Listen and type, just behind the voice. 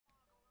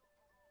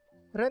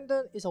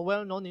Rendon is a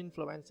well-known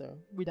influencer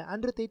with an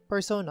underrated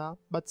persona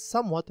but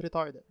somewhat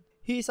retarded.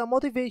 He is a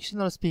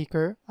motivational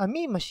speaker, a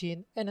meme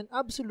machine, and an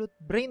absolute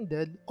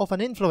brain-dead of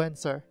an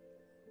influencer.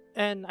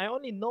 And I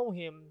only know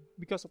him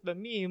because of the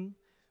meme,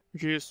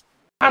 which is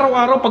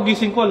araw-araw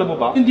pagising ko, alam mo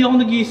ba? Hindi ako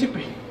nag-iisip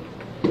eh.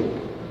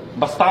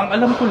 Basta ang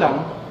alam ko lang,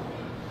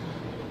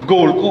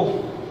 goal ko,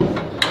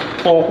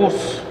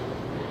 focus.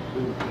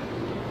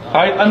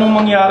 Kahit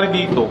anong mangyari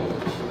dito,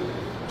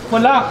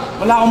 wala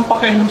akong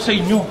pakialam sa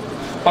inyo.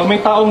 Pag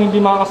may taong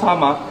hindi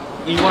makakasama,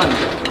 iwan.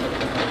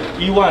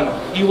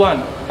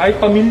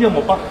 Kahit pamilya mo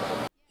pa.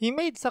 He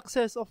made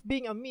success of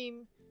being a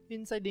meme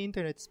inside the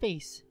internet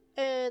space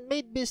and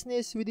made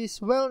business with his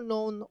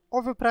well-known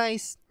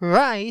overpriced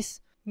rice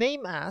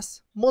named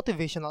as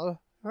motivational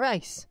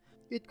rice.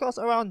 It costs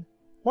around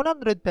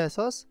 100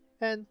 pesos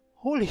and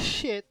holy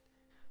shit,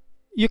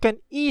 you can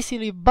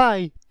easily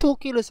buy 2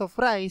 kilos of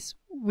rice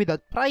with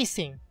that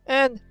pricing.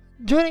 And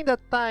during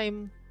that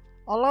time,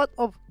 a lot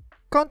of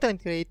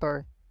content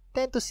creators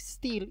tend to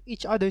steal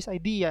each other's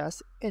ideas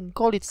and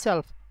call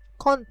itself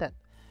content,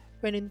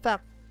 when in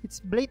fact,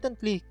 it's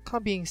blatantly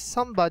copying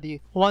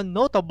somebody. One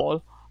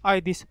notable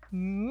are this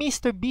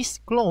Mr.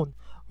 Beast clone,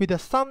 with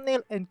the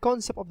thumbnail and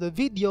concept of the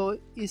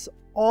video is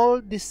all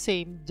the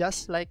same,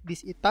 just like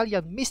this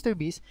Italian Mr.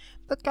 Beast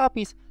that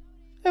copies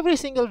every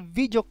single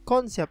video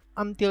concept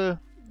until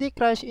they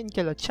crash and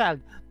kill a child,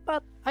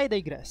 but I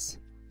digress.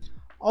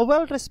 A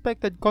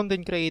well-respected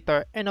content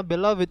creator and a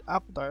beloved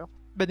actor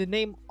by the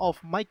name of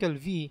Michael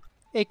V,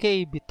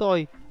 aka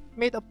Bitoy,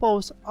 made a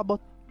post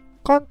about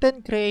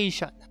content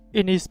creation.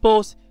 In his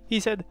post, he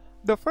said,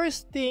 the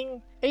first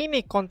thing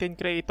any content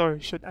creator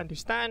should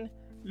understand,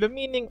 the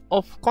meaning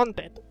of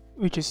content,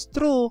 which is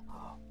true.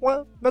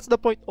 Well, that's the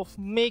point of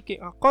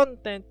making a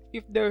content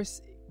if there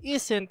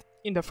isn't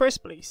in the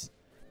first place.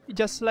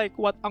 Just like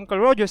what Uncle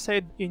Roger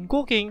said in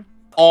cooking,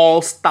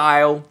 all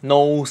style,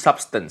 no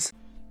substance.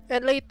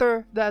 And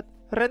later that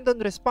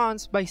Rendon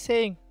responds by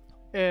saying,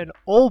 and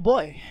oh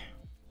boy,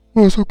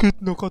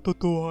 masakit na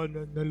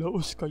katotohanan na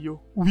laos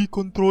kayo. We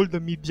control the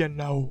media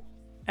now.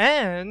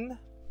 And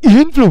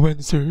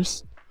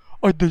influencers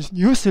are the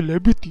new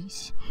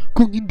celebrities.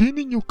 Kung hindi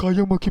ninyo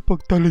kayang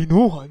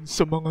makipagtalinuhan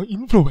sa mga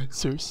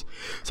influencers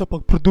sa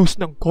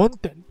pag-produce ng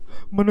content,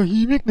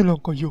 manahimik na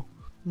lang kayo.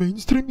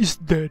 Mainstream is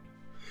dead.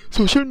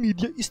 Social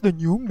media is the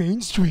new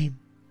mainstream.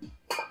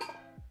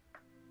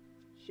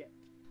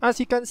 As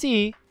you can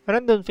see,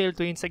 Rendon failed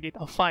to instigate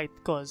a fight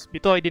cause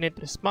Bitoy didn't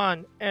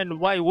respond, and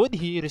why would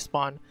he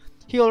respond?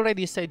 He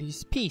already said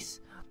his piece.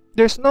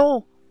 There's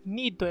no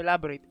need to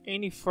elaborate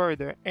any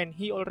further, and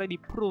he already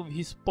proved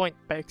his point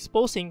by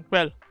exposing,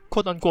 well,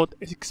 quote-unquote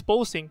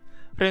exposing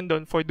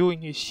Rendon for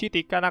doing his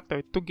shitty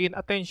character to gain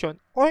attention,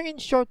 or in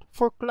short,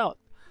 for clout.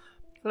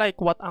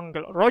 Like what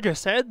Uncle Roger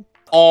said,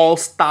 all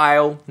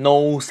style,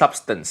 no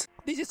substance.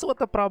 This is what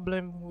the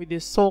problem with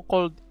these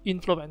so-called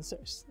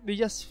influencers. They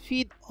just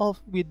feed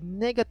off with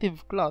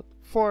negative clout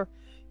for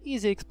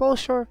easy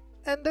exposure,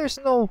 and there's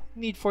no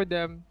need for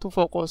them to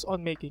focus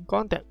on making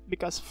content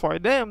because for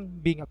them,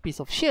 being a piece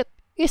of shit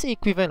is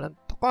equivalent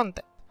to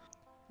content.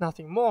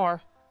 Nothing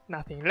more,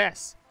 nothing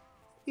less.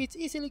 It's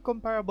easily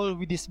comparable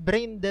with these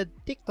brain-dead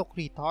TikTok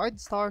retard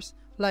stars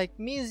like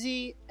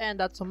Mizzy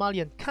and that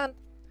Somalian cunt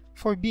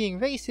for being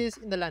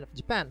racist in the land of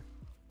Japan.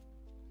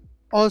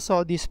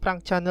 Also, these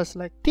prank channels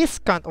like this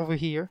cunt over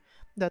here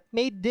that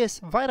made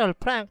this viral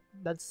prank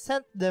that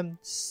sent them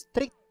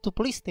straight to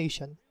police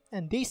station,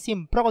 and they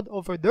seem proud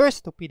over their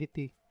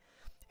stupidity.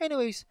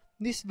 Anyways,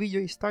 this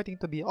video is starting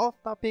to be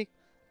off topic,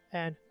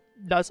 and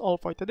that's all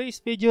for today's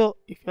video.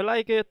 If you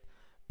like it,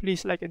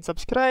 please like and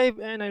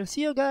subscribe, and I'll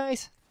see you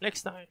guys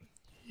next time.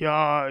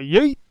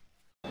 Yay!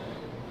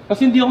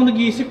 Kasi hindi ako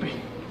nag-iisip eh.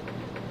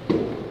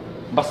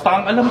 Basta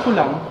ang alam ko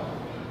lang,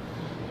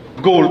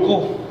 goal ko,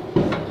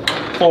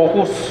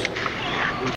 focus.